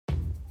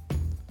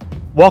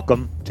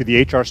Welcome to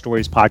the HR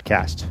Stories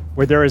podcast,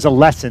 where there is a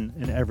lesson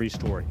in every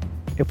story.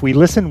 If we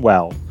listen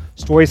well,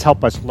 stories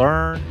help us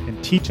learn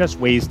and teach us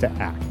ways to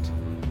act.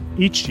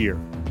 Each year,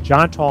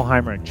 John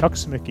Tallheimer and Chuck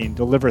Smickian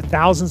deliver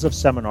thousands of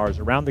seminars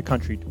around the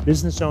country to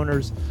business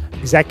owners,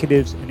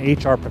 executives, and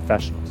HR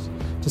professionals,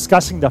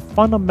 discussing the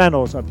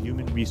fundamentals of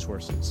human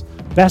resources,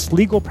 best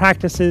legal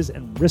practices,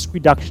 and risk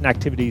reduction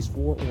activities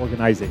for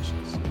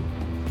organizations.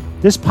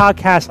 This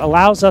podcast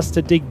allows us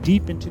to dig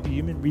deep into the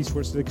human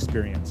resources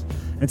experience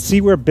and see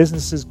where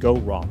businesses go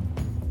wrong.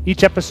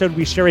 Each episode,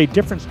 we share a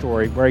different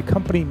story where a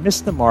company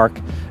missed the mark,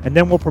 and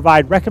then we'll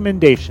provide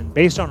recommendation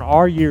based on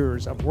our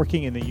years of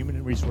working in the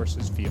human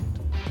resources field.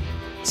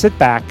 Sit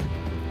back,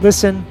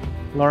 listen,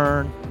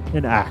 learn,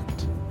 and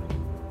act.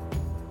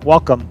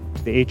 Welcome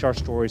to the HR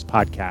Stories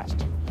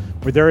podcast,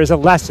 where there is a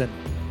lesson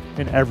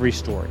in every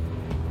story.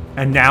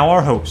 And now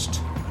our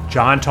host,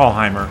 John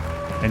Tallheimer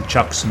and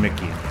Chuck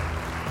Smickian.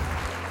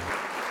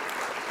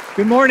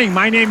 Good morning.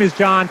 My name is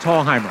John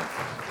Tallheimer.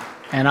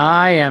 And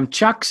I am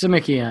Chuck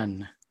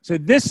Smickian. So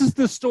this is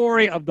the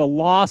story of the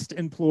lost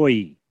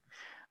employee.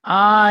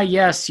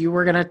 Yes, you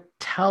were going to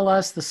tell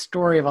us the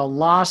story of a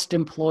lost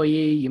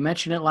employee. You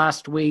mentioned it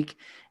last week.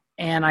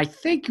 And I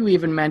think you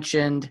even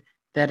mentioned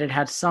that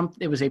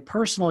it was a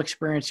personal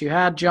experience you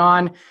had,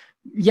 John.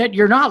 Yet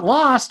you're not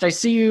lost. I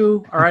see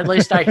you, or at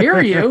least I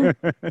hear you,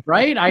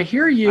 right? I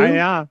hear you.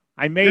 I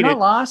made it. You're not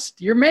lost.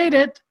 You made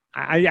it.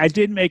 I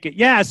did make it.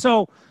 Yeah.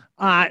 So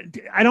I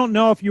don't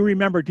know if you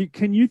remember.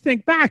 Can you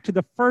think back to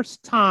the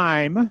first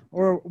time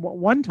or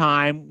one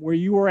time where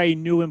you were a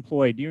new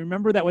employee? Do you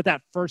remember what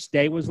that first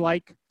day was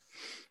like?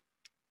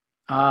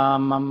 Yep,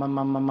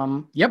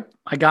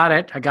 I got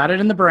it. I got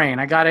it in the brain.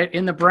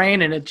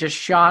 And it just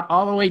shot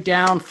all the way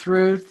down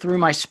through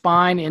my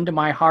spine into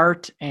my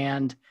heart,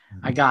 and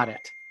I got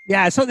it.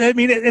 Yeah. So I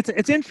mean,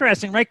 it's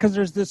interesting, right? Because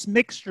there's this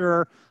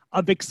mixture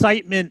of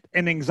excitement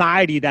and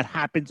anxiety that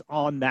happens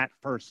on that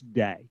first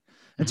day.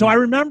 And so I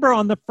remember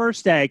on the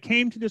first day, I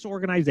came to this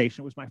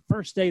organization. It was my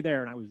first day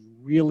there, and I was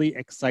really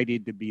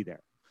excited to be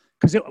there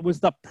because it was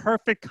the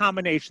perfect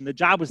combination. The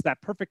job was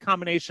that perfect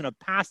combination of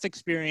past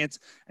experience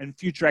and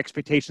future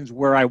expectations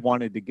where I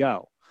wanted to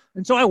go.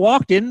 And so I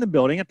walked in the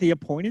building at the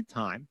appointed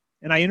time,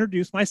 and I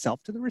introduced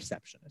myself to the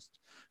receptionist.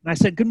 And I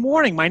said, "Good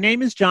morning. My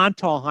name is John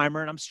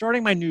Tallheimer, and I'm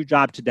starting my new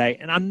job today,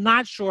 and I'm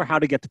not sure how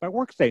to get to my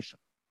workstation."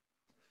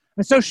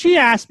 And so she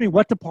asked me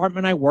what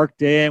department I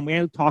worked in.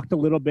 We talked a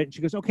little bit. And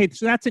she goes, "Okay,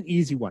 so that's an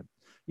easy one.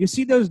 You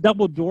see those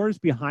double doors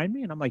behind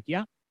me?" And I'm like,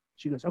 "Yeah."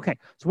 She goes, "Okay,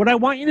 so what I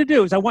want you to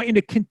do is I want you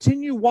to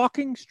continue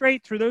walking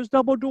straight through those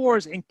double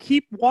doors and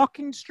keep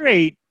walking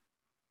straight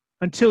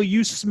until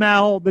you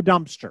smell the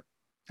dumpster."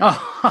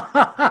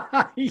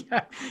 Oh,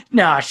 yeah.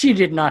 No, she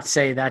did not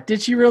say that.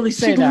 Did she really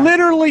say that? She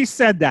literally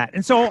said that.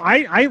 And so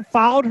I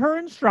followed her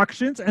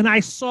instructions, and I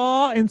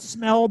saw and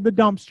smelled the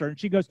dumpster. And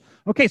she goes,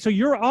 "Okay, so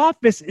your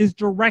office is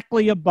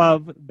directly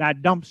above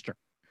that dumpster."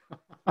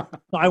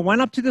 So I went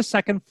up to the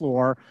second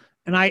floor,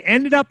 and I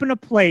ended up in a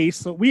place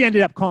that we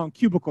ended up calling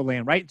cubicle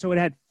land, right? So it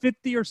had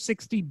 50 or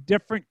 60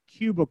 different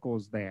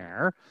cubicles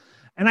there.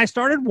 And I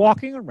started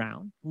walking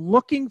around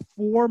looking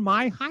for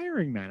my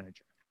hiring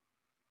manager.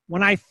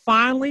 When I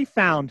finally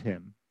found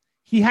him,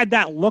 he had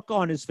that look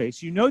on his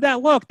face. You know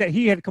that look that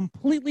he had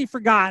completely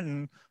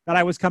forgotten that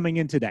I was coming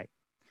in today.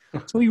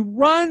 So he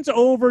runs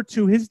over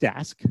to his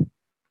desk.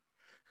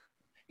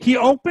 He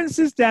opens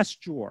his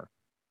desk drawer.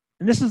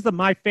 And this is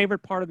my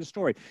favorite part of the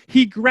story.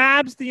 He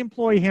grabs the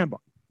employee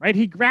handbook, right?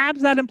 He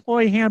grabs that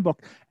employee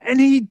handbook and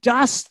he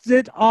dusts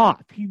it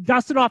off. He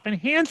dusts it off and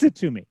hands it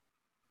to me.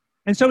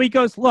 And so he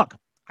goes, "Look,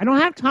 I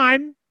don't have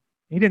time."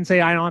 He didn't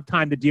say, "I don't have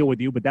time to deal with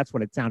you," but that's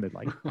what it sounded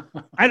like.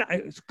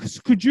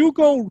 Could you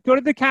go to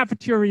the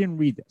cafeteria and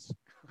read this?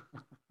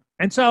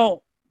 And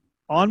so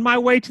on my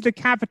way to the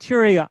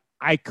cafeteria,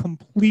 I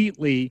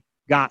completely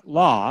got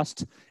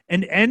lost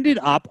and ended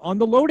up on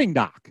the loading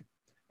dock.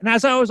 And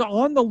as I was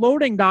on the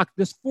loading dock,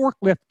 this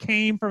forklift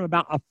came from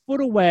about a foot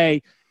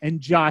away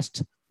and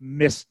just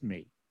missed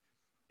me.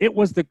 It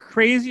was the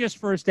craziest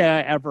first day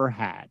I ever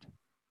had.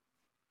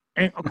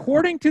 And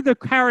according to the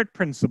carrot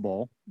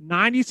principle,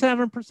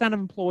 97% of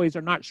employees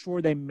are not sure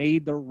they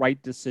made the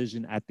right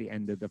decision at the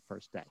end of the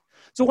first day.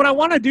 So what I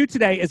want to do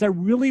today is I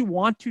really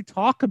want to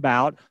talk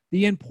about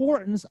the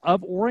importance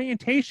of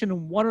orientation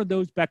and what are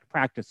those best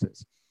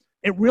practices.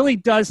 It really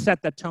does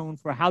set the tone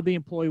for how the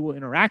employee will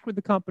interact with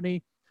the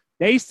company.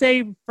 They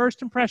say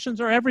first impressions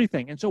are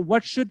everything. And so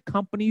what should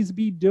companies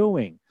be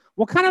doing?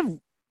 What kind of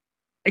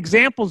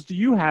examples do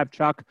you have,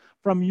 Chuck,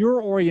 from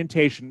your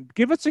orientation?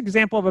 Give us an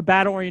example of a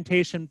bad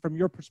orientation from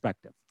your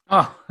perspective.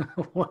 Oh,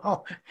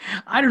 well,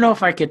 I don't know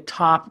if I could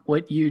top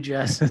what you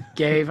just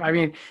gave. I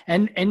mean,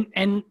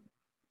 and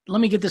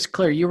let me get this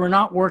clear. You were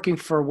not working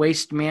for a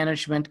waste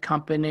management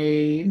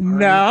company?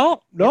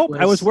 Nope.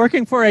 I was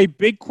working for a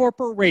big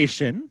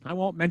corporation. I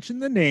won't mention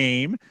the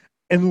name.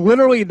 And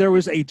literally there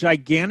was a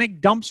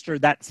gigantic dumpster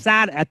that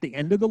sat at the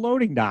end of the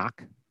loading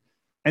dock.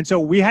 And so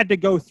we had to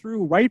go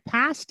through right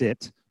past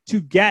it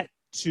to get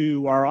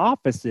to our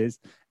offices.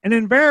 And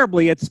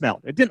invariably it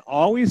smelled. It didn't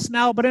always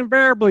smell, but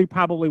invariably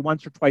probably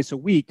once or twice a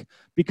week,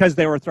 because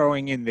they were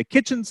throwing in the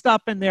kitchen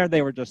stuff in there.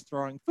 They were just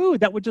throwing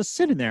food that would just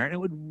sit in there and it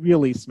would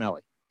really smell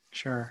it.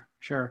 Sure,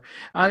 sure.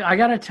 I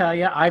got to tell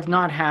you, I've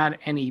not had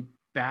any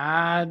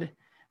bad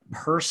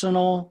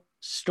personal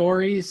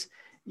stories.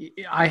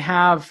 I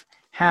have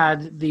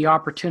had the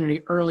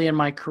opportunity early in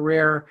my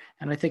career,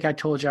 and I think I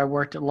told you I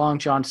worked at Long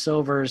John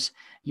Silver's.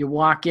 You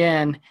walk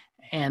in,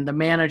 and the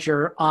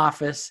manager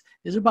office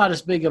is about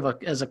as big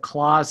as a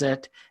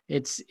closet.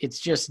 It's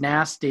just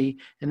nasty,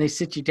 and they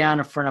sit you down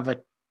in front of a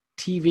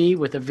TV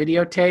with a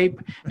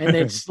videotape, and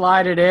they'd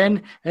slide it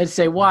in and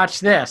say, "Watch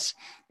this."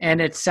 And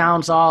it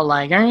sounds all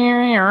like, kind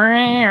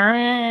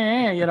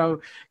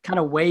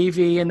of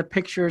wavy, and the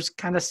picture's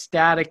kind of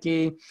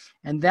staticky.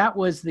 And that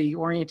was the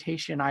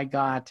orientation I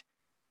got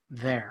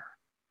there.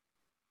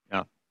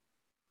 Yeah.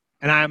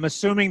 And I'm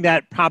assuming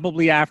that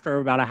probably after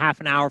about a half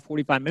an hour,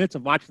 45 minutes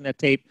of watching that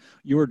tape,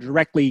 you were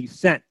directly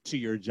sent to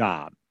your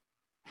job.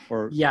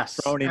 Or yes,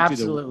 thrown into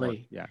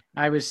absolutely. Yeah.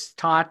 I was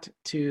taught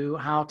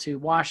how to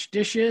wash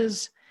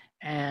dishes.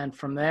 And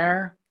from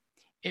there,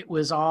 it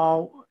was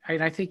all,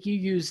 and I think you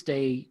used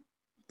a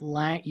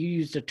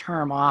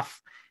term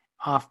off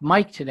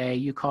mic today.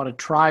 You called it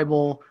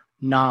tribal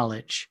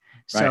knowledge.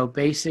 So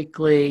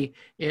basically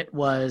it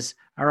was,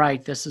 all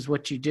right, this is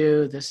what you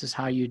do. This is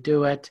how you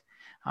do it.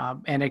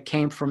 And it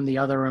came from the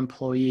other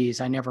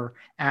employees. I never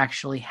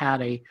actually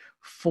had a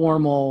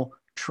formal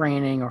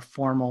training or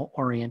formal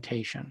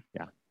orientation.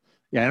 Yeah.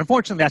 Yeah. And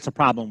unfortunately, that's a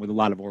problem with a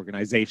lot of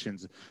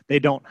organizations. They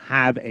don't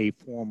have a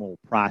formal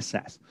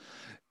process.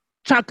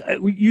 Chuck,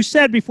 you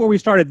said before we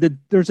started that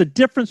there's a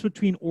difference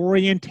between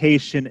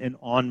orientation and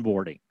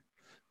onboarding.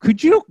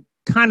 Could you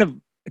kind of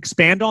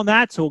expand on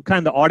that so kind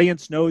of the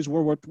audience knows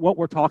what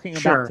we're talking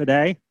about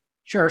today?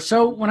 Sure.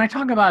 So when I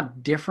talk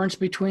about difference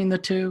between the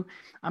two,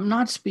 I'm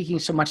not speaking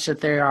so much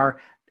that they are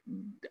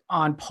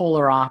on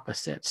polar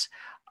opposites.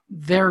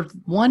 They're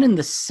one and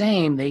the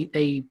same.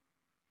 They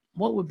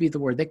what would be the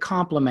word? They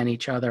complement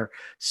each other.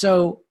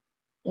 So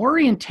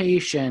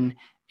orientation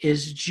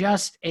is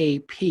just a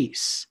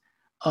piece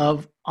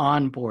of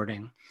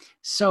onboarding.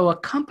 So a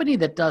company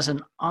that does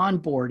an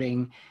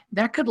onboarding,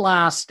 that could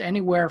last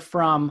anywhere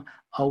from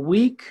a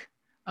week,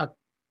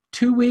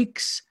 2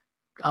 weeks,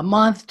 a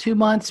month, 2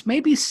 months,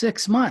 maybe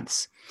 6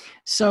 months.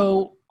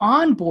 So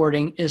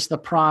onboarding is the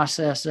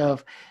process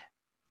of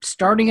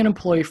starting an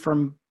employee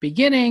from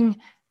beginning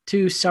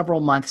to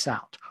several months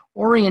out.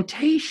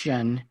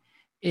 Orientation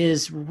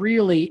is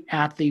really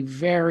at the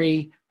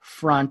very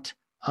front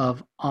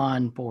of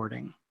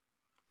onboarding.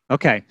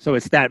 Okay, so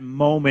it's that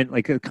moment,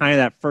 like kind of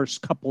that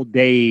first couple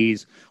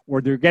days where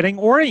they're getting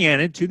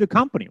oriented to the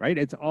company, right?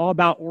 It's all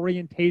about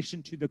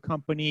orientation to the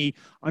company,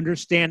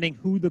 understanding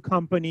who the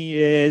company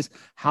is,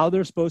 how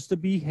they're supposed to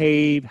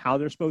behave, how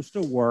they're supposed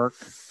to work.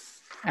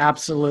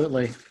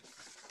 Absolutely.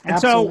 And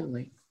so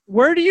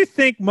where do you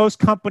think most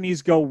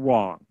companies go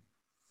wrong?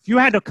 If you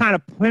had to kind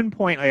of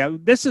pinpoint,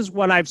 like, this is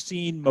what I've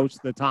seen most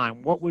of the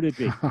time, what would it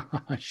be?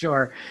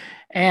 Sure.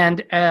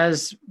 And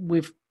as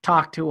we've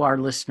talked to our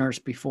listeners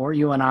before,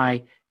 you and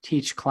I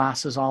teach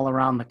classes all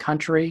around the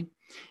country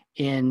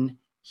in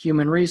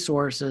human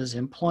resources,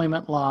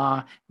 employment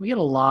law. We get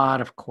a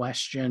lot of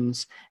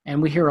questions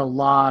and we hear a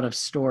lot of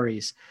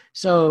stories.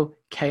 So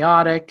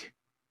chaotic,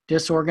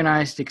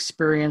 disorganized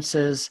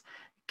experiences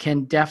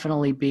can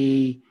definitely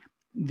be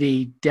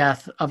the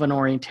death of an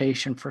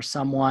orientation for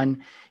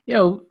someone. You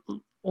know,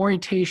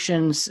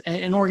 orientations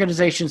and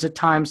organizations at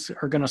times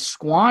are going to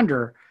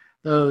squander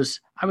those,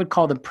 I would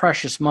call them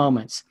precious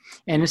moments.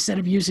 And instead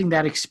of using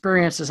that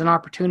experience as an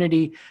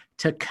opportunity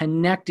to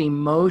connect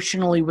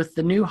emotionally with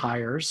the new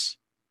hires,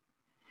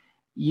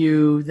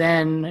 you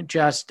then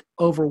just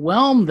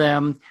overwhelm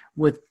them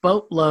with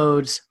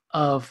boatloads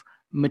of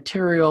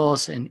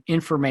materials and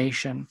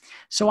information.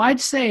 So I'd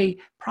say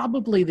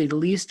probably the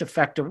least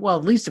effective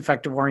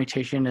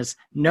orientation is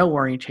no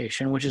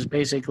orientation, which is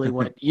basically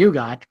what you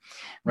got.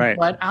 Right.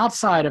 But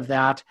outside of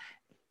that,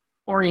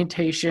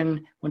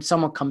 orientation, when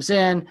someone comes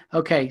in,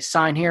 okay,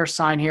 sign here,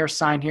 sign here,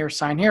 sign here,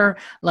 sign here.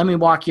 Let me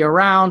walk you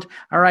around.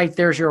 All right,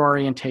 there's your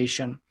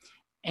orientation.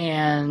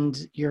 And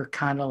you're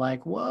kind of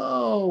like,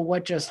 whoa,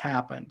 what just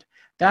happened?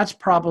 That's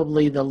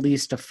probably the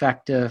least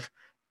effective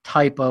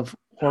type of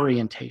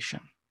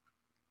orientation.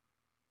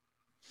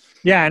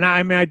 Yeah, and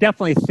I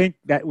definitely think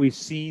that we've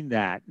seen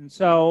that. And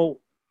so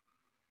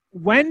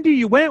when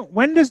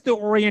does the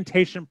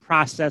orientation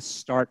process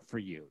start for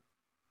you?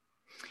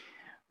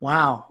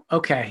 Wow.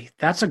 Okay.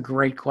 That's a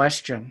great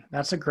question.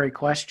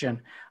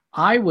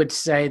 I would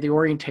say the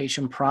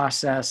orientation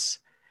process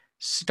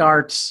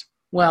starts,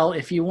 well,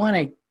 if you want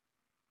to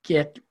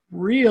get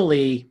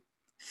really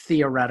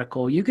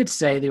theoretical, you could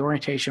say the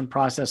orientation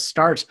process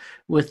starts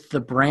with the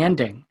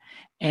branding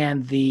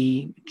and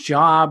the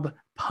job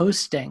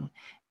posting.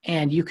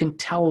 And you can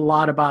tell a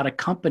lot about a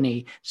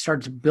company,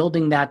 starts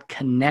building that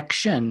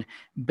connection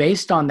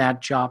based on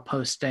that job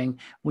posting.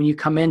 When you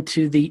come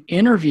into the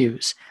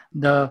interviews,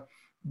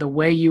 the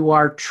way you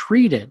are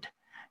treated,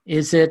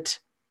 is it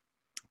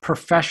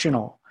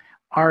professional?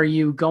 Are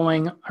you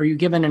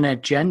given an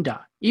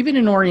agenda? Even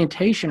in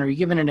orientation, are you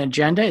given an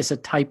agenda? Is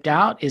it typed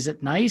out? Is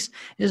it nice?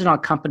 Is it on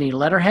company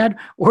letterhead,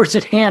 or is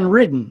it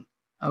handwritten?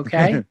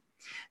 Okay.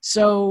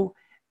 So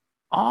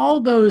all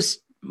those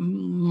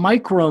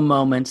micro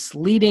moments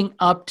leading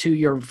up to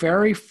your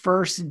very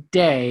first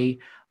day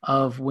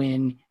of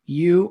when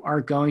you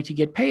are going to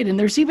get paid. And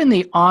there's even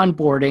the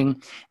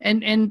onboarding.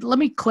 And let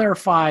me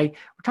clarify,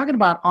 we're talking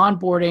about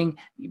onboarding,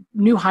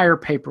 new hire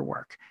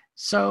paperwork.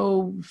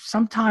 So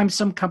sometimes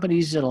some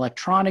companies use an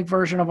electronic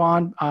version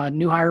of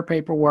new hire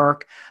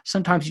paperwork.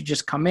 Sometimes you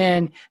just come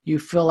in, you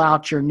fill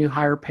out your new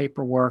hire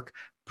paperwork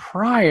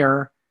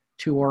prior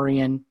to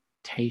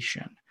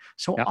orientation.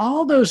 So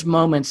all those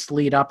moments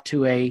lead up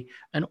to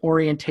an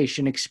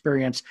orientation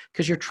experience,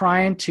 because you're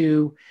trying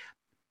to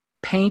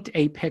paint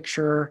a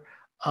picture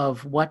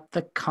of what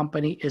the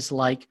company is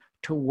like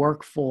to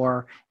work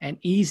for and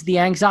ease the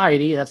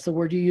anxiety, that's the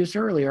word you used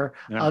earlier,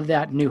 of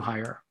that new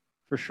hire.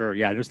 For sure.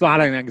 Yeah, there's a lot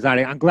of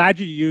anxiety. I'm glad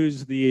you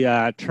used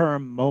the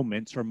term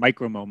moments or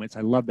micro moments.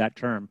 I love that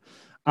term.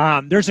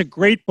 There's a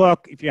great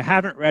book. If you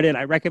haven't read it,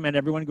 I recommend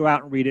everyone go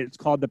out and read it. It's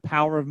called The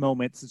Power of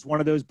Moments. It's one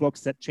of those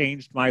books that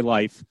changed my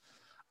life.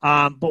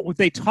 But what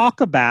they talk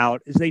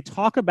about is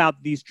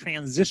these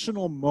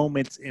transitional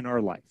moments in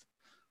our life.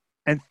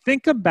 And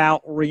think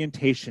about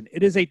orientation.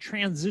 It is a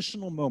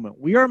transitional moment.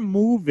 We are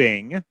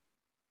moving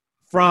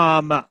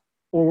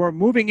we're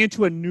moving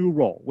into a new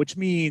role, which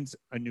means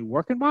a new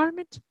work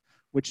environment,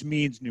 which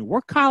means new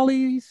work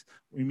colleagues,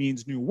 which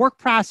means new work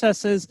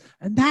processes.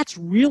 And that's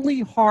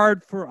really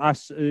hard for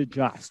us to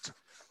adjust.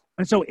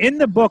 And so in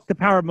the book, The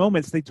Power of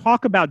Moments, they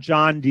talk about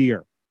John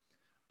Deere.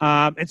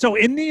 And so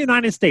in the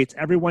United States,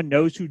 everyone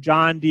knows who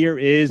John Deere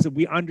is.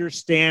 We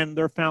understand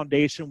their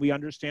foundation. We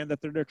understand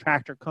that they're their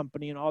tractor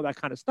company and all that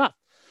kind of stuff.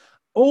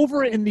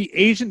 Over in the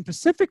Asian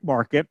Pacific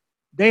market,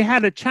 they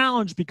had a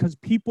challenge because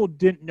people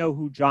didn't know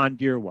who John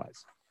Deere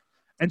was.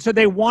 And so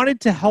they wanted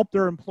to help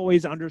their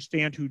employees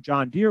understand who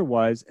John Deere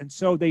was. And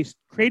so they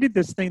created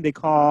this thing they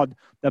called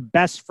the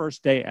best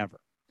first day ever.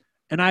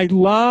 And I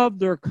love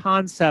their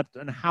concept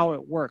and how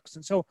it works.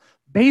 And so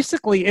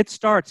basically it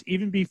starts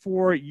even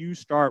before you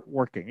start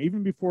working,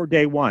 even before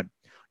day one.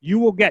 You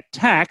will get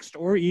text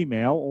or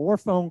email or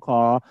phone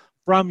call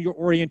from your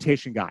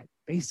orientation guide.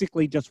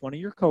 Basically just one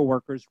of your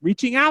coworkers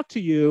reaching out to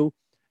you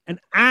and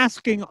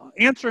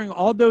answering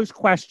all those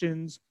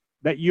questions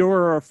that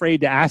you're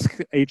afraid to ask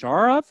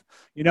HR of.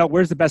 You know,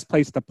 where's the best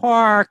place to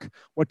park?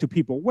 What do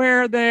people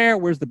wear there?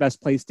 Where's the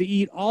best place to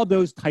eat? All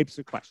those types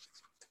of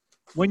questions.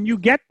 When you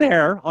get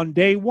there on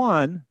day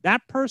one,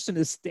 that person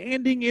is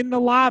standing in the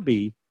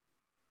lobby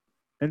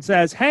and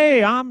says,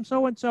 hey, I'm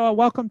so-and-so,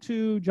 welcome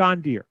to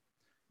John Deere.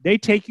 They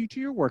take you to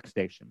your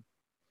workstation.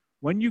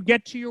 When you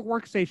get to your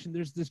workstation,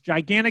 there's this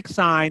gigantic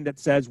sign that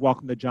says,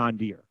 welcome to John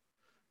Deere.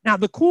 Now,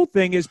 the cool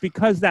thing is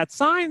because that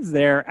sign's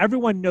there,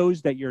 everyone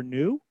knows that you're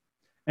new.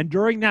 And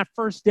during that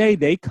first day,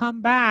 they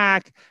come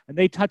back and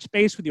they touch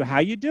base with you. How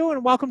you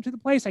doing? Welcome to the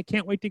place. I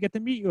can't wait to get to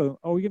meet you.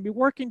 Oh, we're going to be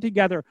working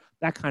together,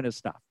 that kind of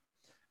stuff.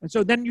 And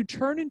so then you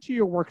turn into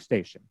your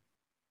workstation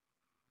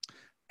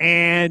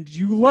and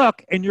you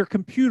look and your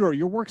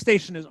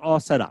workstation is all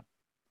set up.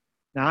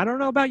 Now, I don't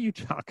know about you,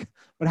 Chuck,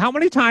 but how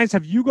many times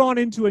have you gone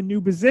into a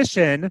new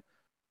position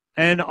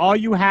and all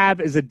you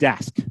have is a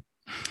desk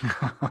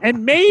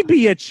and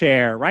maybe a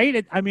chair,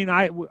 right?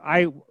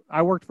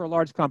 I worked for a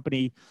large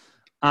company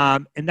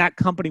and that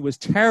company was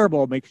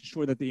terrible making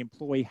sure that the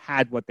employee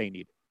had what they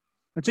needed.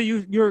 And so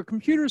your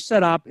computer's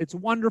set up. It's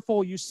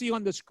wonderful. You see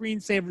on the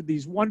screensaver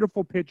these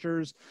wonderful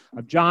pictures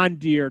of John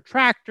Deere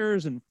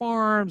tractors and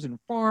farms and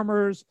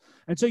farmers.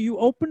 And so you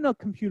open the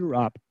computer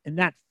up, and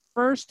that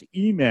first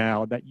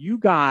email that you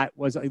got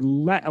was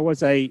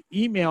a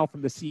email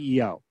from the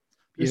CEO.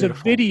 There's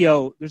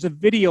a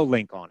video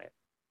link on it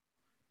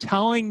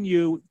telling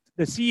you,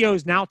 the CEO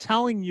is now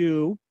telling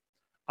you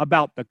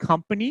about the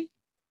company,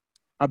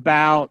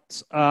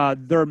 about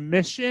their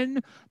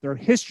mission, their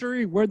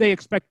history, where they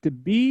expect to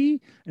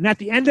be. And at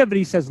the end of it,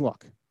 he says,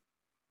 look,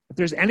 if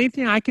there's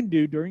anything I can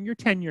do during your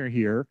tenure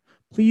here,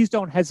 please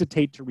don't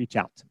hesitate to reach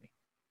out to me.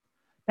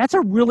 That's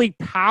a really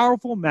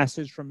powerful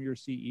message from your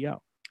CEO.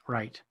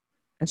 Right.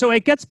 And so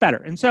it gets better.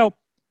 And so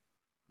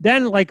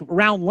then like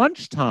around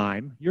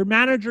lunchtime, your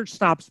manager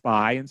stops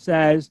by and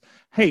says,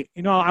 hey,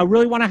 I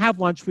really want to have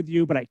lunch with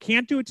you, but I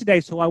can't do it today.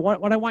 So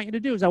what I want you to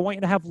do is I want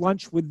you to have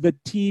lunch with the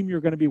team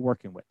you're going to be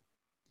working with.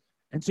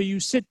 And so you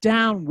sit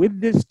down with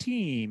this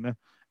team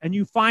and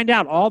you find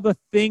out all the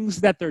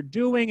things that they're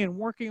doing and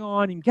working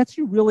on and gets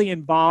you really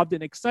involved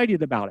and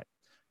excited about it.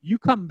 You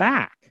come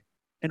back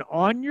and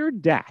on your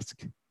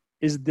desk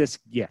is this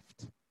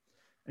gift.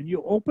 And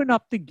you open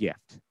up the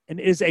gift and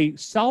it is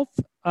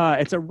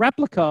it's a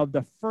replica of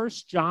the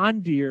first John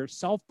Deere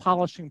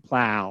self-polishing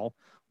plow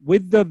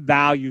with the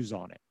values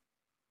on it.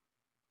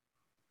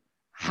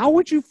 How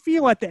would you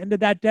feel at the end of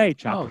that day,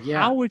 Chuck? Oh,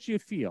 yeah. How would you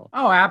feel?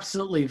 Oh,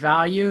 absolutely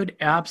valued,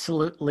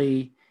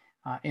 absolutely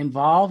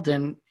involved.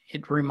 And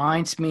it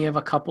reminds me of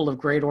a couple of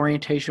great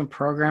orientation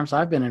programs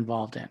I've been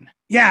involved in.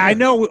 Yeah, I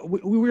know.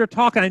 We were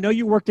talking. I know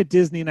you worked at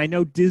Disney, and I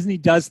know Disney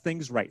does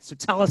things right. So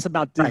tell us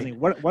about Disney.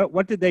 Right.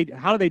 What did they?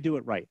 How do they do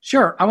it right?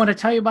 Sure. I want to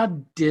tell you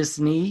about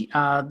Disney.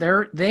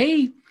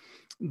 They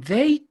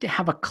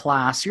have a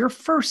class. Your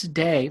first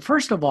day,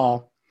 first of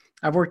all,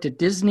 I've worked at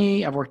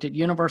Disney, I've worked at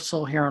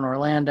Universal here in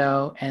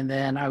Orlando, and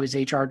then I was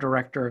HR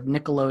director of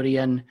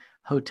Nickelodeon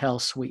Hotel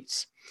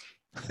Suites.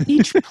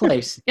 Each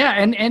place, yeah,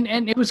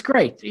 and it was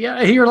great.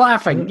 Yeah, you're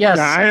laughing. Yeah, Yes,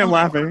 I am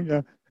laughing.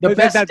 Yeah. the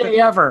best day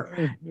ever.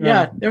 Yeah.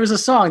 Yeah, there was a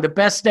song, "The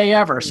Best Day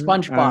Ever,"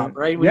 SpongeBob,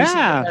 right? When he said the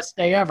Yeah. best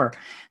day ever.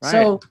 Right.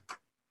 So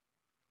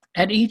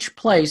at each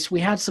place,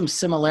 we had some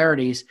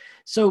similarities.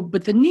 So,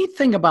 but the neat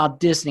thing about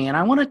Disney, and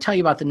I want to tell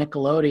you about the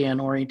Nickelodeon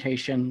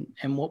orientation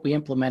and what we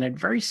implemented,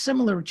 very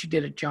similar to what you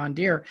did at John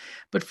Deere.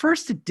 But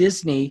first at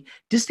Disney,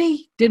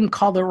 Disney didn't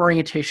call their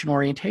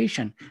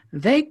orientation.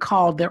 They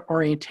called their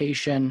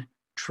orientation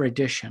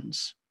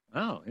traditions.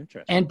 Oh,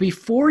 interesting. And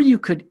before you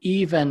could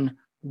even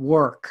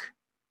work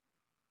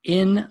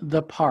in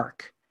the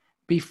park,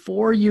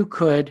 before you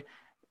could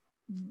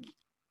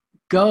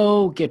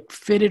go get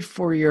fitted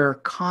for your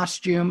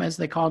costume, as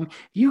they call them,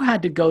 you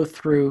had to go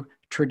through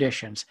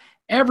traditions.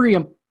 Every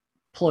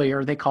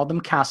employer, they called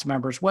them cast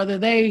members, whether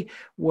they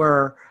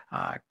were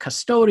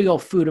custodial,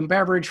 food and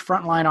beverage,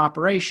 frontline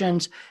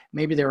operations,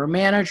 maybe they were a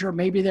manager,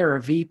 maybe they were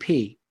a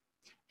VP.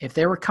 If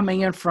they were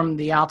coming in from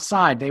the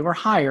outside, they were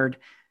hired,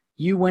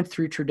 you went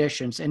through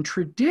traditions. And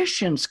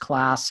traditions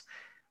class,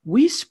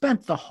 we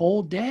spent the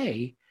whole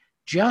day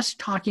just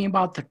talking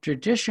about the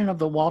tradition of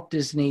the Walt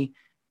Disney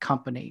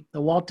Company,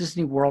 the Walt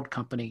Disney World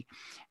Company,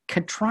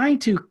 trying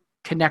to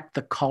connect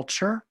the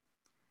culture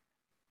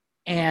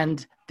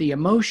and the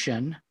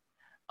emotion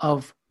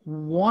of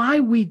why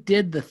we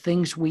did the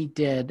things we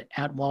did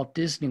at Walt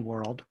Disney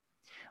World,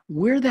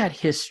 where that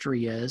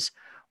history is,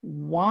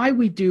 why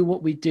we do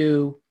what we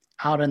do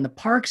out in the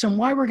parks, and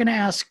why we're going to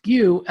ask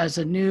you as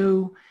a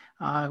new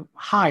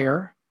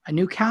hire, a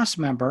new cast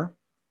member,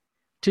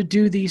 to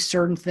do these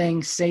certain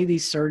things, say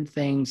these certain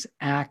things,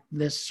 act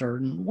this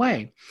certain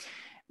way.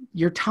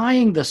 You're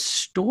tying the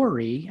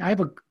story. I have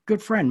a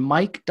good friend,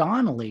 Mike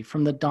Donnelly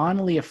from the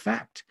Donnelly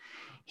Effect.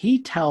 He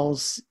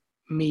tells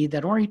me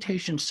that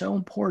orientation is so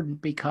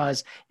important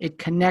because it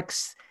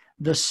connects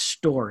the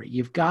story.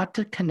 You've got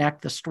to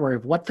connect the story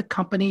of what the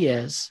company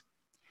is,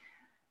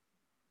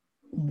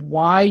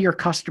 why your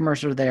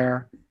customers are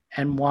there,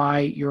 and why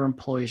your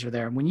employees are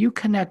there. And when you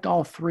connect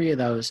all three of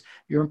those,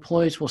 your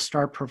employees will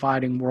start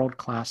providing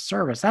world-class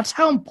service. That's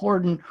how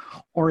important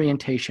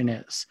orientation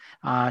is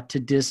to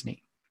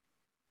Disney.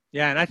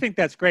 Yeah, and I think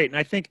that's great. And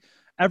I think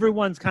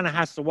everyone's kind of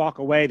has to walk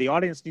away. The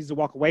audience needs to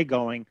walk away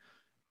going,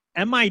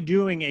 am I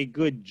doing a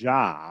good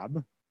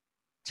job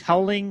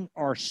telling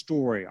our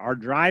story, our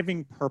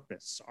driving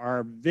purpose,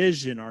 our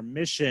vision, our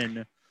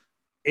mission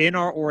in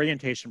our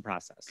orientation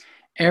process?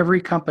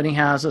 Every company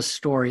has a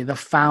story, the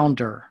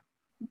founder.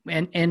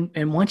 And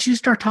once you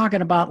start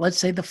talking about, let's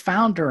say, the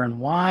founder and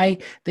why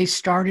they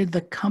started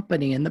the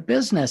company and the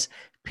business,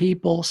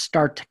 people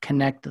start to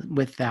connect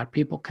with that.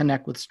 People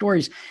connect with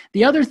stories.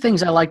 The other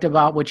things I liked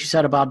about what you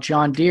said about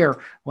John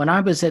Deere, when I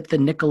was at the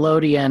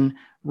Nickelodeon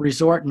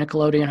Resort,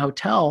 Nickelodeon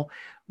Hotel,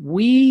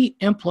 we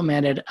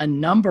implemented a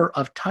number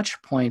of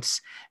touch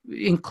points,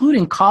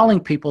 including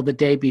calling people the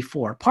day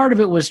before. Part of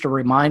it was to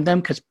remind them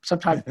because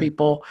sometimes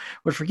people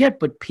would forget,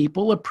 but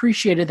people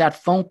appreciated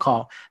that phone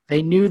call.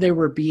 They knew they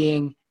were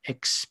being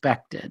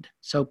expected.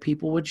 So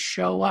people would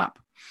show up.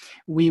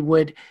 We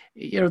would,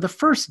 the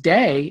first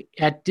day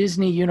at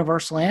Disney,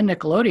 Universal, and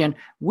Nickelodeon,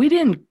 we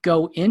didn't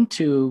go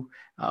into,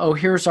 oh,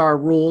 here's our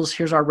rules,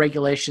 here's our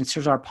regulations,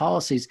 here's our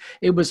policies.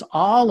 It was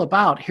all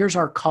about, here's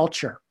our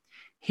culture.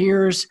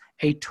 Here's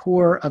a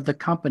tour of the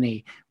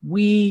company.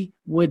 We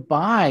would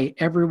buy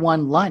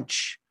everyone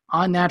lunch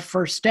on that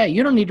first day.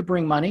 You don't need to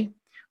bring money.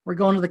 We're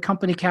going to the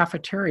company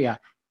cafeteria.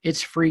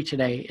 It's free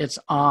today. It's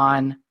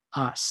on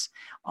us.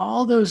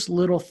 All those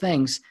little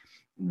things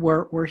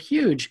were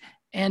huge.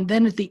 And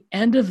then at the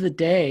end of the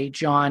day,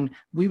 John,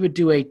 we would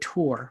do a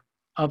tour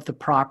of the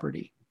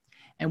property.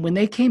 And when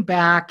they came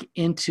back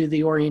into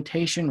the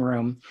orientation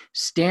room,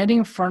 standing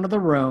in front of the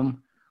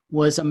room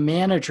was a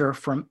manager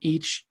from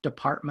each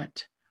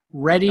department,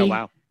 ready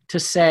to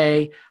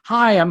say,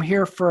 hi, I'm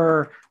here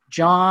for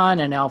John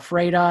and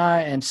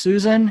Alfreda and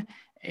Susan,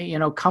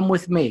 come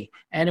with me.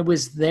 And it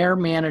was their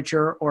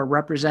manager or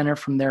representative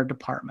from their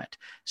department.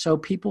 So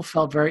people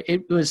felt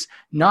it was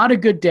not a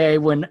good day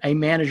when a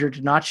manager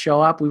did not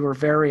show up. We were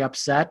very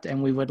upset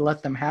and we would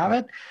let them have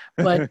it,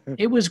 but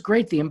it was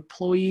great. The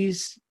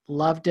employees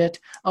loved it.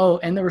 Oh,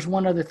 and there was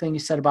one other thing you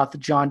said about the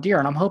John Deere,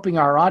 and I'm hoping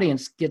our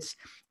audience gets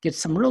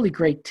some really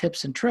great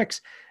tips and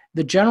tricks.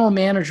 The general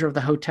manager of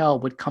the hotel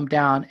would come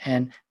down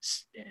and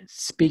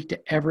speak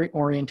to every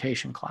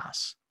orientation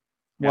class,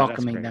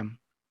 welcoming them.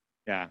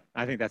 Yeah,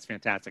 I think that's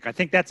fantastic. I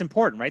think that's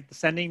important, right?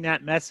 Sending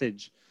that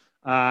message.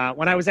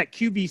 When I was at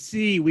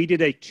QVC, we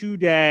did a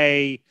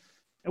 2-day,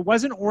 it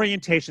wasn't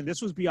orientation.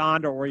 This was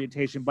beyond our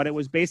orientation, but it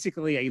was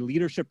basically a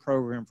leadership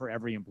program for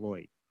every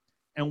employee.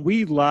 And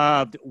we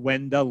loved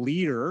when the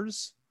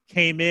leaders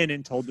came in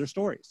and told their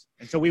stories.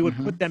 And so we would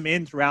put them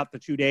in throughout the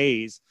 2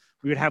 days.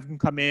 We would have them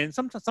come in.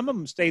 Some of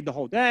them stayed the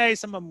whole day.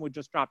 Some of them would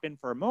just drop in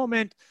for a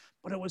moment.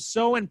 But it was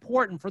so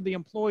important for the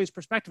employee's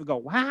perspective to go,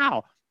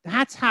 wow,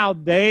 that's how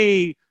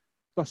they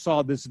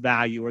saw this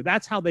value, or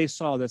that's how they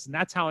saw this, and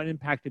that's how it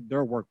impacted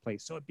their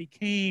workplace. So it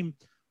became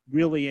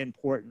really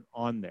important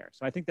on there.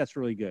 So I think that's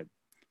really good.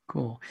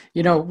 Cool.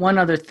 One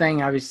other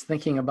thing I was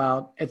thinking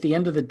about, at the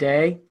end of the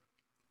day,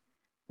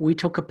 we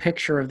took a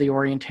picture of the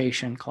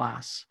orientation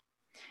class.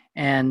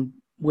 And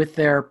with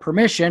their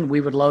permission,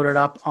 we would load it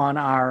up on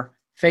our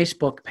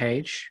Facebook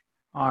page,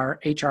 our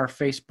HR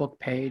Facebook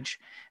page.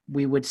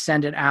 We would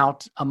send it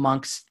out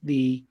amongst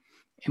the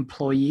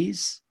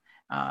employees,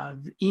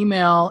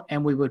 email,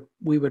 and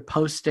we would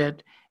post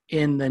it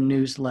in the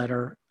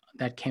newsletter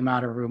that came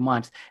out every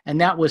month.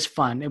 And that was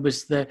fun. It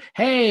was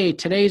hey,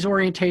 today's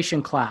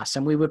orientation class.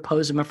 And we would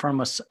pose them in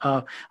front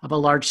of a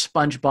large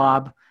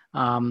SpongeBob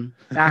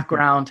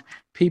background.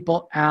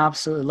 People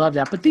absolutely love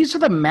that. But these are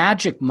the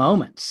magic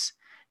moments,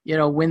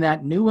 when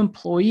that new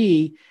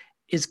employee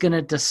is going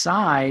to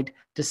decide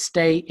to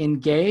stay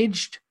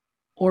engaged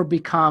or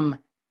become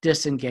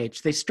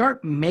disengaged. They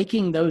start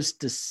making those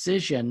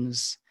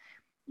decisions,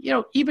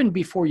 even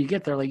before you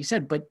get there, like you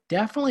said, but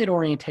definitely at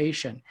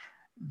orientation.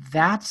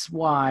 That's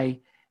why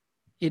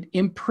it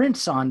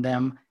imprints on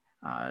them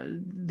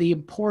the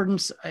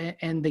importance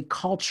and the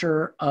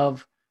culture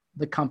of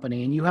the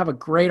company. And you have a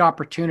great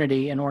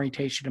opportunity in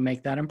orientation to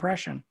make that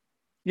impression.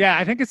 Yeah,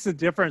 I think it's the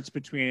difference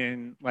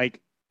between a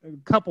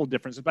couple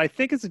differences, but I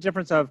think it's the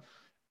difference of,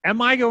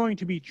 am I going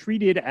to be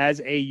treated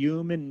as a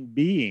human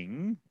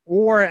being,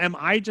 or am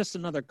I just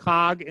another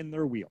cog in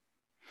their wheel?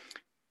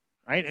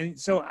 Right. And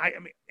so I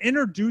mean,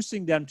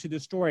 introducing them to the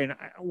story. And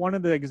one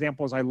of the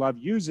examples I love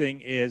using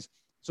is,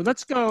 so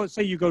let's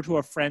say you go to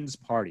a friend's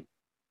party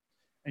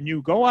and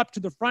you go up to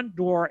the front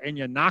door and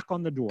you knock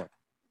on the door.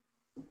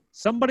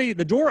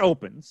 The door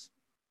opens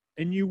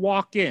and you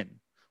walk in.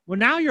 Well,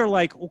 now you're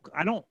like, oh,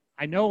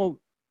 I know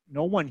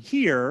no one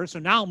here. So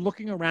now I'm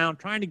looking around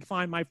trying to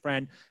find my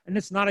friend, and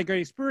it's not a great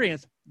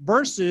experience,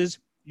 versus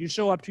you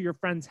show up to your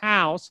friend's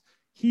house,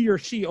 he or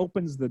she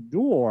opens the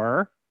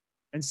door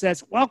and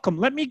says, welcome,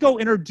 let me go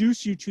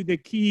introduce you to the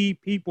key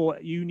people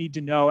you need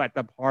to know at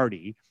the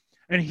party.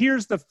 And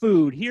here's the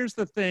food, here's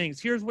the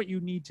things, here's what you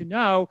need to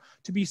know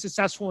to be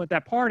successful at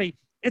that party.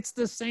 It's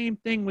the same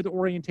thing with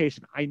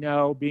orientation. I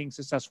know being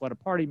successful at a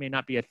party may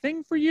not be a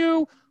thing for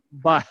you,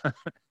 but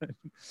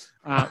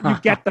you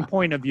get the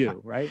point of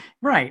view, right?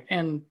 Right.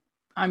 And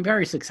I'm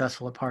very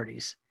successful at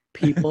parties.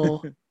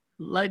 People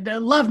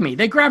love me.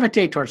 They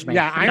gravitate towards me.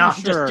 Yeah, I'm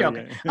sure. Just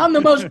joking. Yeah. I'm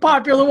the most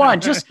popular one.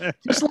 Just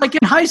like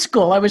in high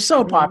school, I was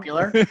so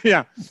popular.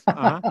 Yeah.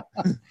 All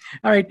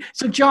right.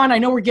 So, John, I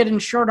know we're getting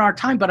short on our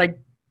time, but I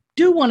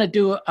do want to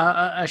do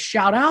a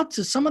shout out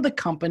to some of the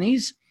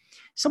companies.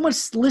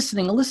 Someone's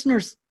listening. A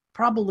listener's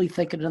probably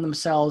thinking to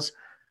themselves,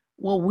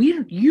 well,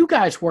 you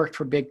guys worked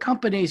for big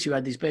companies. You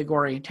had these big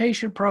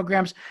orientation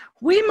programs.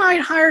 We might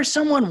hire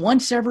someone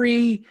once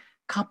every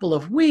couple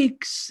of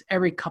weeks,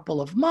 every couple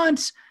of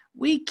months.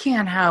 We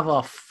can't have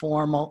a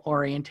formal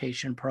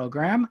orientation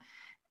program.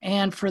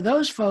 And for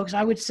those folks,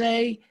 I would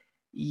say,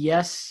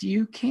 yes,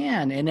 you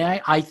can. And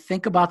I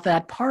think about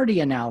that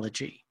party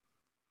analogy.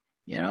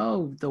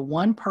 The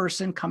one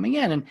person coming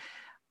in. And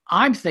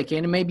I'm thinking,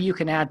 and maybe you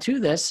can add to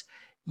this,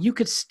 you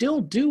could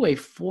still do a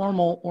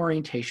formal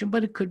orientation,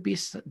 but it could be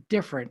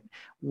different.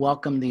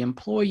 Welcome the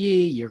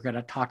employee. You're going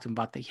to talk to them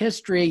about the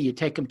history. You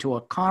take them to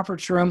a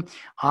conference room,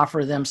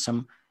 offer them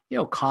some,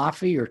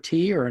 coffee or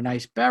tea or a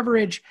nice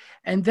beverage.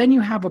 And then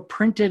you have a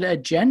printed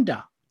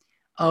agenda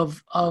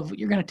of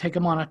you're going to take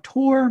them on a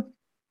tour.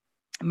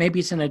 Maybe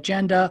it's an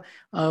agenda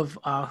of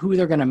who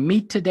they're going to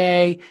meet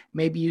today.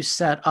 Maybe you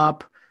set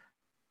up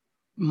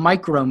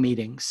micro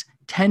meetings,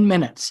 10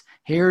 minutes.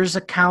 Here's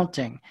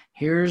accounting.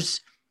 Here's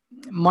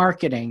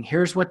marketing.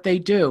 Here's what they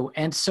do.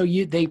 And so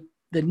the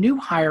new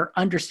hire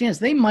understands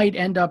they might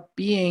end up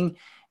being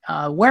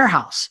a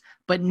warehouse,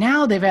 but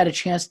now they've had a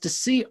chance to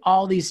see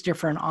all these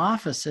different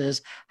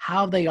offices,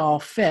 how they all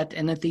fit.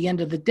 And at the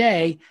end of the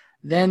day,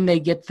 then they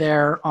get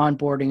their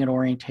onboarding and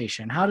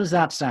orientation. How does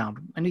that sound?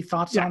 Any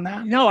thoughts on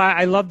that? No,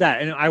 I love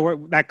that.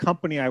 And that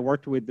company I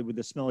worked with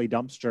the smelly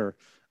dumpster,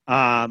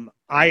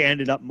 I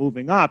ended up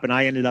moving up and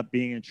I ended up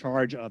being in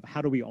charge of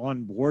how do we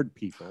onboard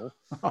people.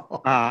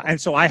 And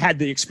so I had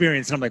the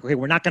experience and I'm like, okay,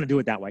 we're not going to do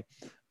it that way.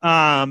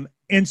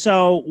 And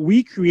so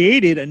we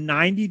created a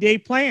 90-day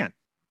plan.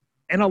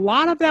 And a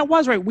lot of that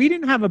was, right, we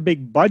didn't have a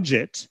big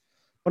budget,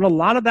 but a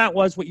lot of that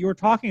was what you were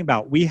talking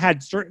about. We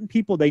had certain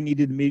people they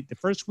needed to meet the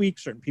first week,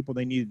 certain people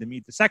they needed to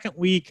meet the second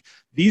week.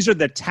 These are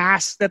the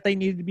tasks that they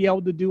needed to be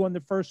able to do on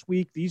the first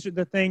week. These are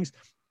the things,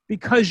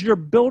 because you're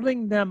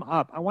building them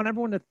up. I want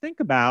everyone to think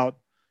about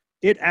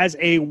it as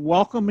a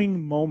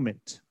welcoming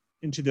moment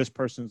into this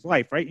person's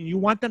life, right? And you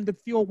want them to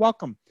feel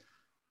welcome.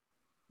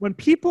 When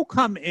people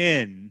come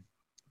in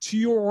to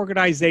your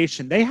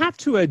organization, they have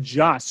to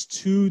adjust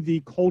to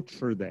the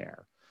culture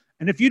there.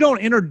 And if you don't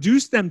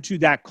introduce them to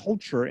that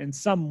culture in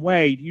some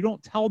way, you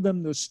don't tell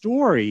them the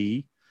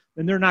story,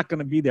 then they're not going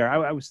to be there.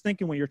 I was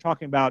thinking when you're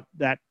talking about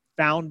that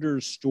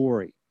founder's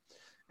story.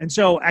 And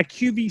so at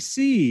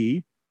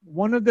QVC,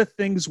 one of the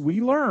things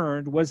we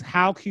learned was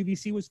how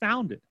QVC was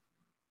founded.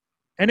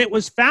 And it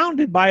was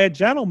founded by a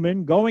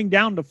gentleman going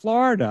down to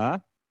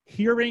Florida,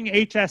 hearing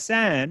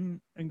HSN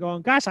and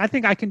going, gosh, I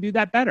think I can do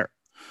that better.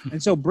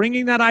 And so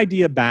bringing that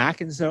idea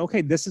back and say,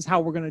 okay, this is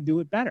how we're going to do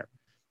it better.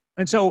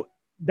 And so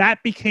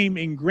that became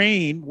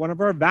ingrained. One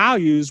of our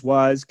values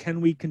was,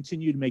 can we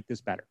continue to make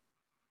this better?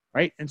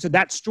 Right? And so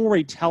that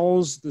story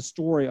tells the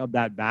story of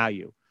that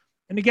value.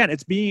 And again,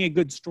 it's being a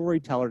good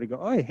storyteller to go,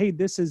 oh, hey,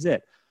 this is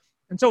it.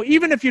 And so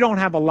even if you don't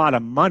have a lot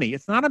of money,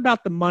 it's not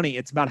about the money.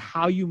 It's about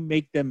how you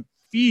make them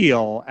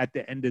feel at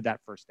the end of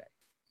that first day.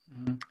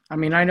 Mm-hmm. I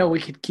mean, I know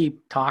we could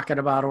keep talking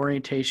about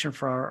orientation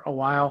for a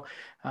while.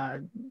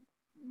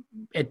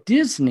 At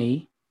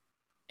Disney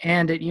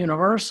and at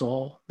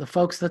Universal, the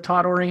folks that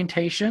taught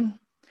orientation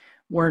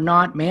were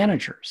not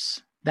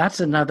managers. That's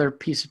another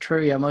piece of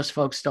trivia most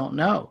folks don't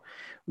know.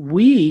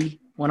 When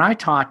I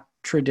taught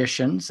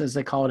traditions, as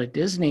they call it at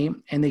Disney,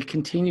 and they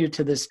continue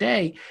to this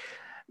day,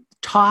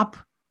 top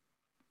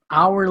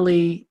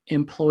hourly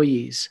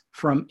employees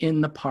from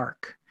in the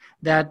park,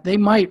 that they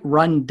might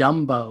run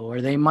Dumbo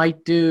or they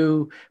might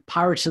do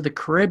Pirates of the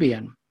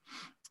Caribbean,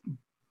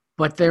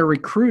 but they're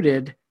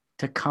recruited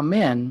to come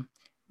in,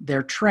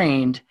 they're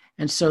trained.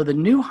 And so the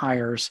new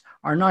hires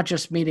are not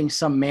just meeting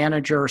some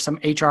manager or some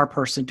HR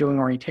person doing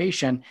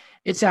orientation,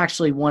 it's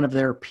actually one of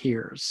their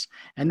peers.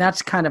 And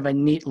that's kind of a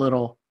neat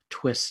little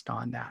twist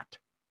on that.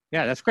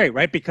 Yeah, that's great,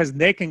 right? Because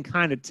they can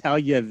kind of tell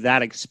you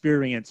that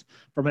experience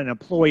from an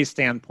employee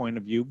standpoint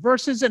of view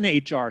versus an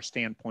HR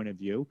standpoint of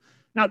view.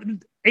 Now,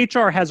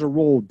 HR has a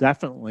role,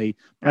 definitely.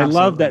 But I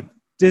love that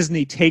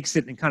Disney takes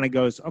it and kind of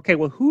goes, okay,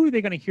 well, who are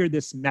they going to hear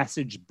this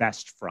message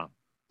best from?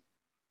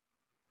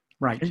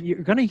 Right. And you're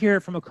going to hear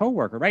it from a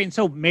coworker, right? And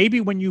so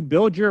maybe when you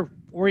build your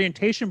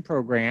orientation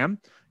program,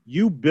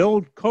 you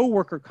build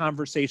coworker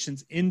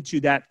conversations into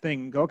that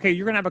thing. Go, okay,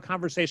 you're going to have a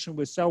conversation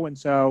with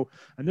so-and-so,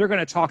 and they're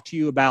going to talk to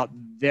you about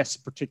this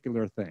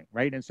particular thing,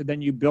 right? And so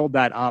then you build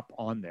that up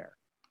on there.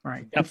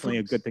 Right. So definitely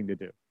a good thing to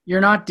do.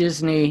 You're not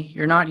Disney,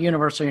 you're not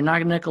Universal, you're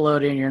not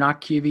Nickelodeon, you're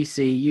not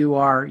QVC, you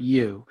are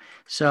you.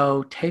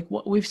 So take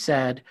what we've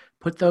said,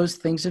 put those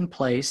things in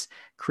place,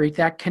 create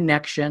that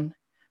connection,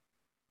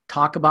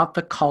 talk about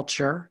the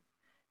culture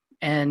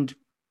and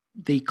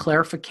the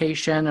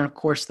clarification and, of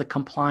course, the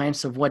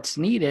compliance of what's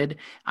needed.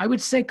 I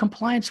would say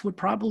compliance would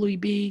probably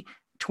be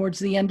towards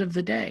the end of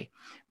the day.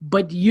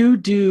 But you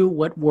do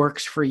what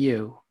works for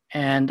you.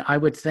 And I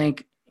would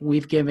think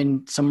we've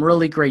given some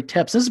really great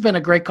tips. This has been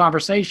a great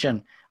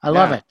conversation. I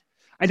love it.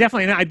 I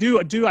definitely, and I do.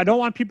 I don't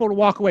want people to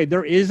walk away.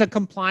 There is a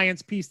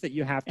compliance piece that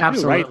you have to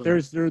do, right?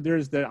 There's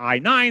the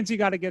I-9s you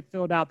got to get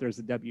filled out. There's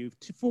the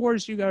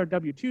W-4s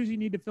W-2s you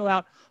need to fill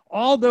out.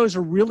 All those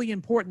are really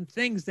important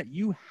things that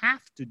you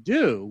have to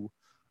do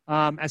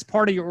as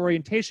part of your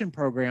orientation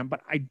program.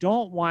 But I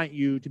don't want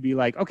you to be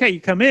like, okay,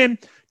 you come in,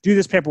 do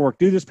this paperwork,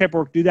 do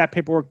that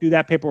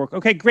paperwork.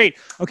 Okay, great.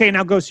 Okay,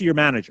 now go see your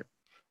manager.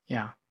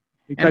 Yeah.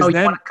 Because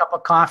you want a cup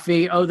of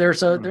coffee. I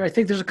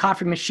think there's a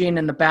coffee machine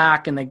in the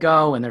back, and they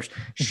go, and there's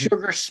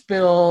sugar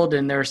spilled,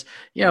 and there's,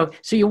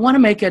 so you want to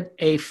make it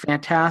a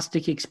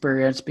fantastic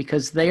experience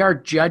because they are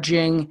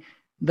judging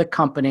the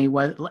company,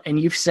 and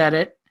you've said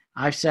it,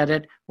 I've said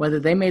it, whether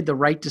they made the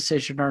right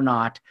decision or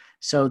not.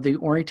 So the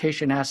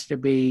orientation has to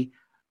be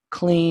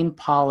clean,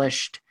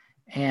 polished,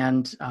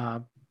 and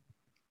a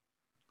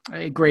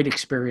great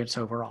experience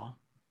overall.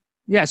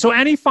 Yeah. So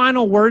any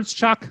final words,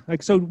 Chuck?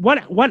 So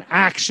what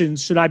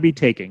actions should I be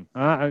taking?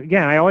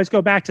 Again, I always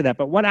go back to that,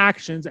 but what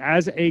actions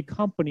as a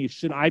company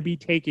should I be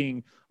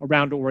taking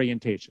around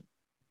orientation?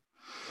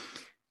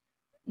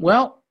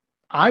 Well,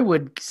 I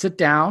would sit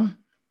down.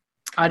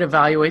 I'd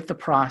evaluate the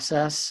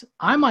process.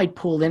 I might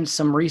pull in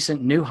some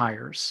recent new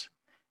hires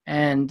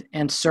and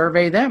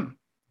survey them.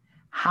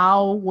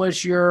 How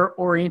was your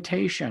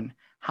orientation?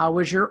 How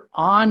was your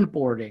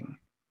onboarding?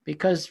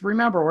 Because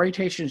remember,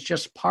 orientation is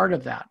just part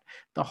of that.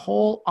 The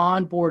whole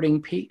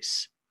onboarding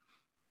piece.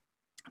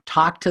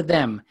 Talk to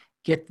them,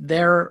 get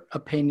their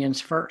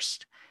opinions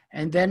first,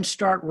 and then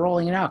start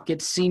rolling it out.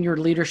 Get senior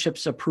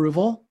leadership's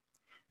approval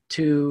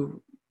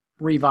to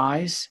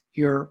revise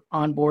your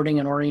onboarding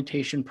and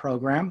orientation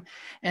program.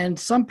 And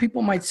some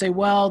people might say,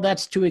 well,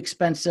 that's too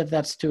expensive.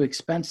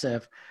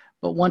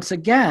 But once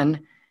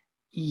again,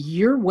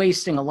 you're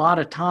wasting a lot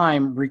of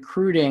time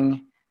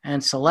recruiting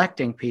and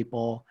selecting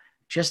people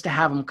just to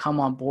have them come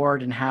on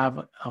board and have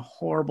a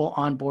horrible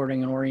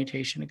onboarding and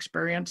orientation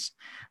experience.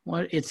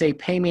 Well, it's a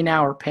pay me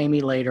now or pay me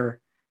later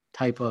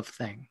type of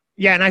thing.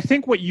 Yeah, and I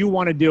think what you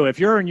want to do, if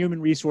you're in human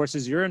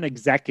resources, you're an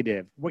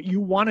executive, what you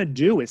want to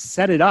do is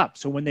set it up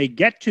so when they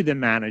get to the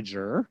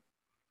manager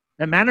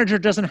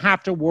doesn't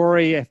have to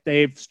worry if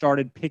they've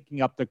started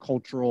picking up the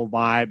cultural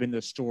vibe and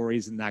the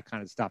stories and that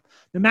kind of stuff.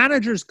 The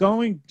manager's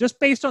going, just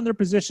based on their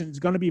position, is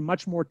going to be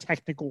much more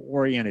technical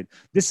oriented.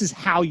 This is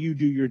how you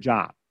do your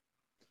job.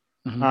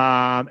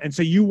 And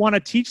so you want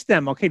to teach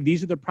them, okay,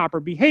 these are the proper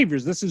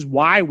behaviors. This is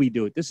why we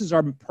do it. This is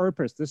our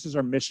purpose. This is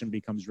our mission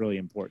becomes really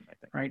important, I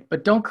think. Right.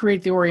 But don't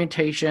create the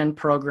orientation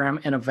program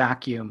in a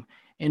vacuum.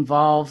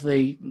 Involve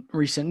the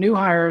recent new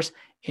hires,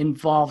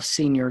 involve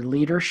senior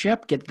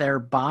leadership, get their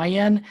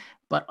buy-in,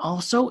 but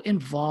also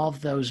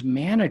involve those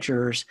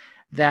managers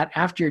that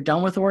after you're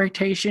done with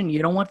orientation,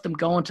 you don't want them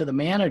going to the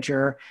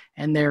manager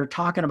and they're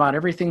talking about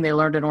everything they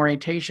learned in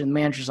orientation. The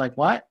manager's like,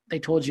 what? They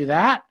told you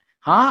that?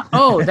 Huh?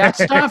 Oh, that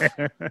stuff.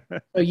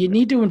 So you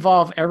need to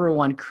involve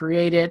everyone,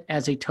 create it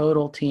as a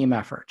total team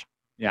effort.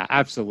 Yeah,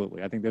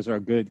 absolutely. I think those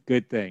are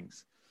good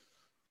things.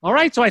 All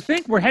right, so I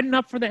think we're heading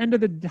up for the end of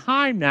the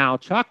time now,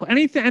 Chuck.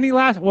 Any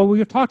last? Well,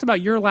 we've talked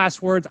about your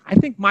last words. I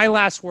think my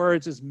last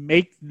words is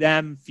make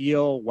them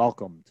feel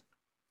welcomed.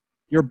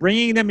 You're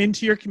bringing them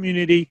into your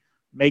community.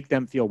 Make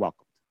them feel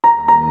welcomed.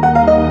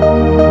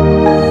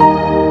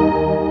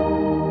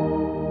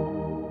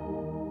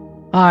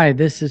 Hi,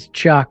 this is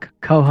Chuck,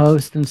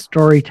 co-host and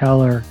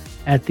storyteller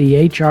at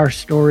the HR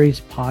Stories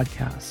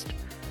podcast.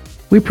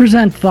 We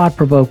present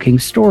thought-provoking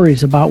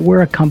stories about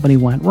where a company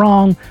went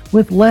wrong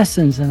with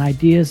lessons and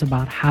ideas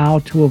about how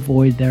to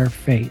avoid their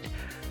fate.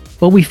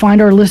 But we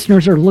find our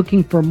listeners are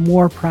looking for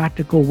more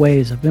practical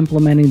ways of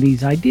implementing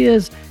these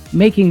ideas,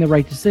 making the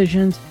right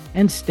decisions,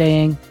 and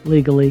staying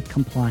legally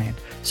compliant.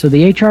 So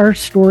the HR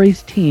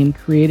Stories team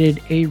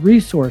created a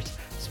resource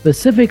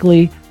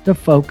specifically to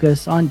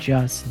focus on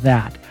just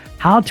that.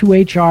 How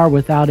to HR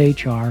Without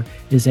HR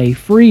is a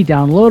free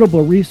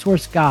downloadable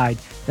resource guide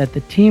that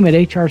the team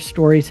at HR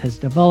Stories has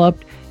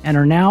developed and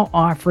are now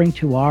offering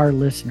to our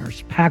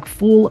listeners. Packed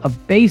full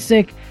of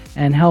basic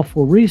and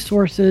helpful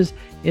resources,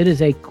 it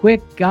is a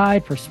quick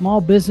guide for small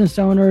business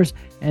owners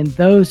and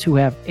those who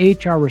have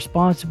HR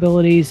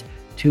responsibilities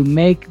to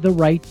make the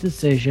right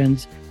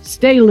decisions,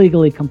 stay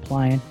legally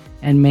compliant,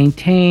 and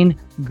maintain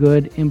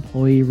good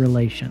employee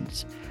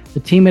relations. The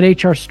team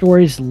at HR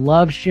Stories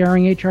loves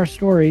sharing HR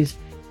stories,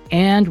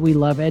 and we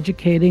love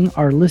educating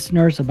our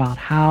listeners about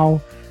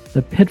how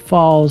the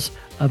pitfalls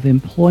of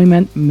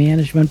employment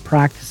management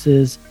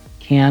practices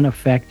can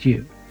affect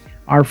you.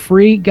 Our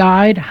free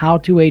guide, How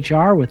to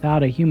HR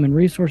Without a Human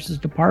Resources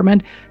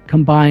Department,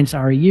 combines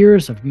our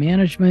years of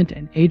management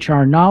and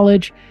HR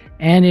knowledge,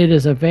 and it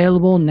is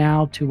available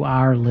now to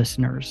our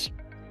listeners.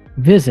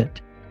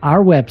 Visit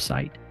our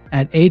website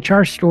at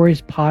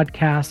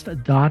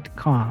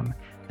hrstoriespodcast.com.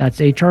 That's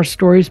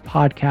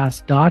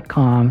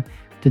hrstoriespodcast.com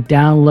to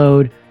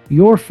download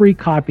your free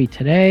copy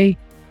today,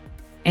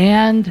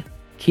 and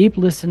keep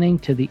listening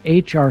to the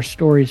HR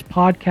Stories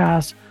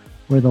podcast,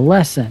 where the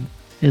lesson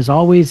is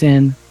always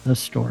in the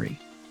story.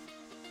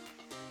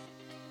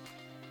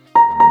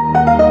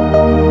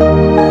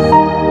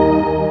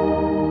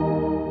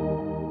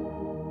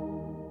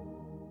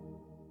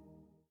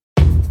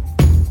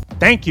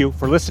 Thank you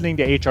for listening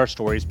to HR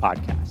Stories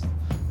podcast.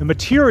 The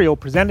material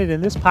presented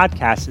in this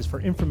podcast is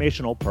for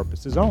informational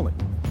purposes only.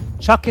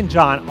 Chuck and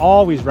John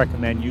always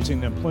recommend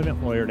using an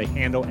employment lawyer to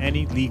handle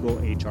any legal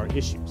HR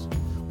issues.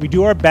 We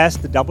do our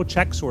best to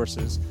double-check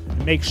sources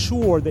and make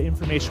sure the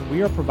information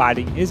we are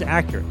providing is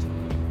accurate.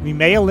 We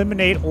may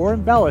eliminate or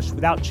embellish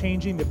without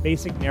changing the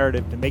basic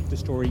narrative to make the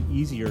story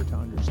easier to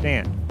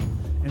understand.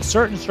 In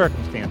certain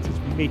circumstances,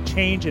 we may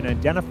change in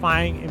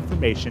identifying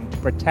information to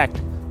protect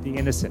the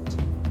innocent.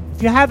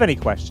 If you have any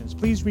questions,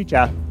 please reach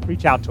out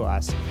to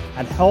us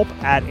at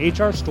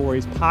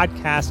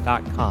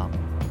help@hrstoriespodcast.com.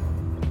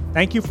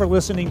 Thank you for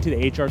listening to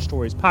the HR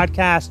Stories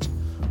podcast,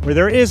 where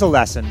there is a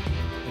lesson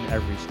in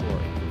every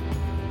story.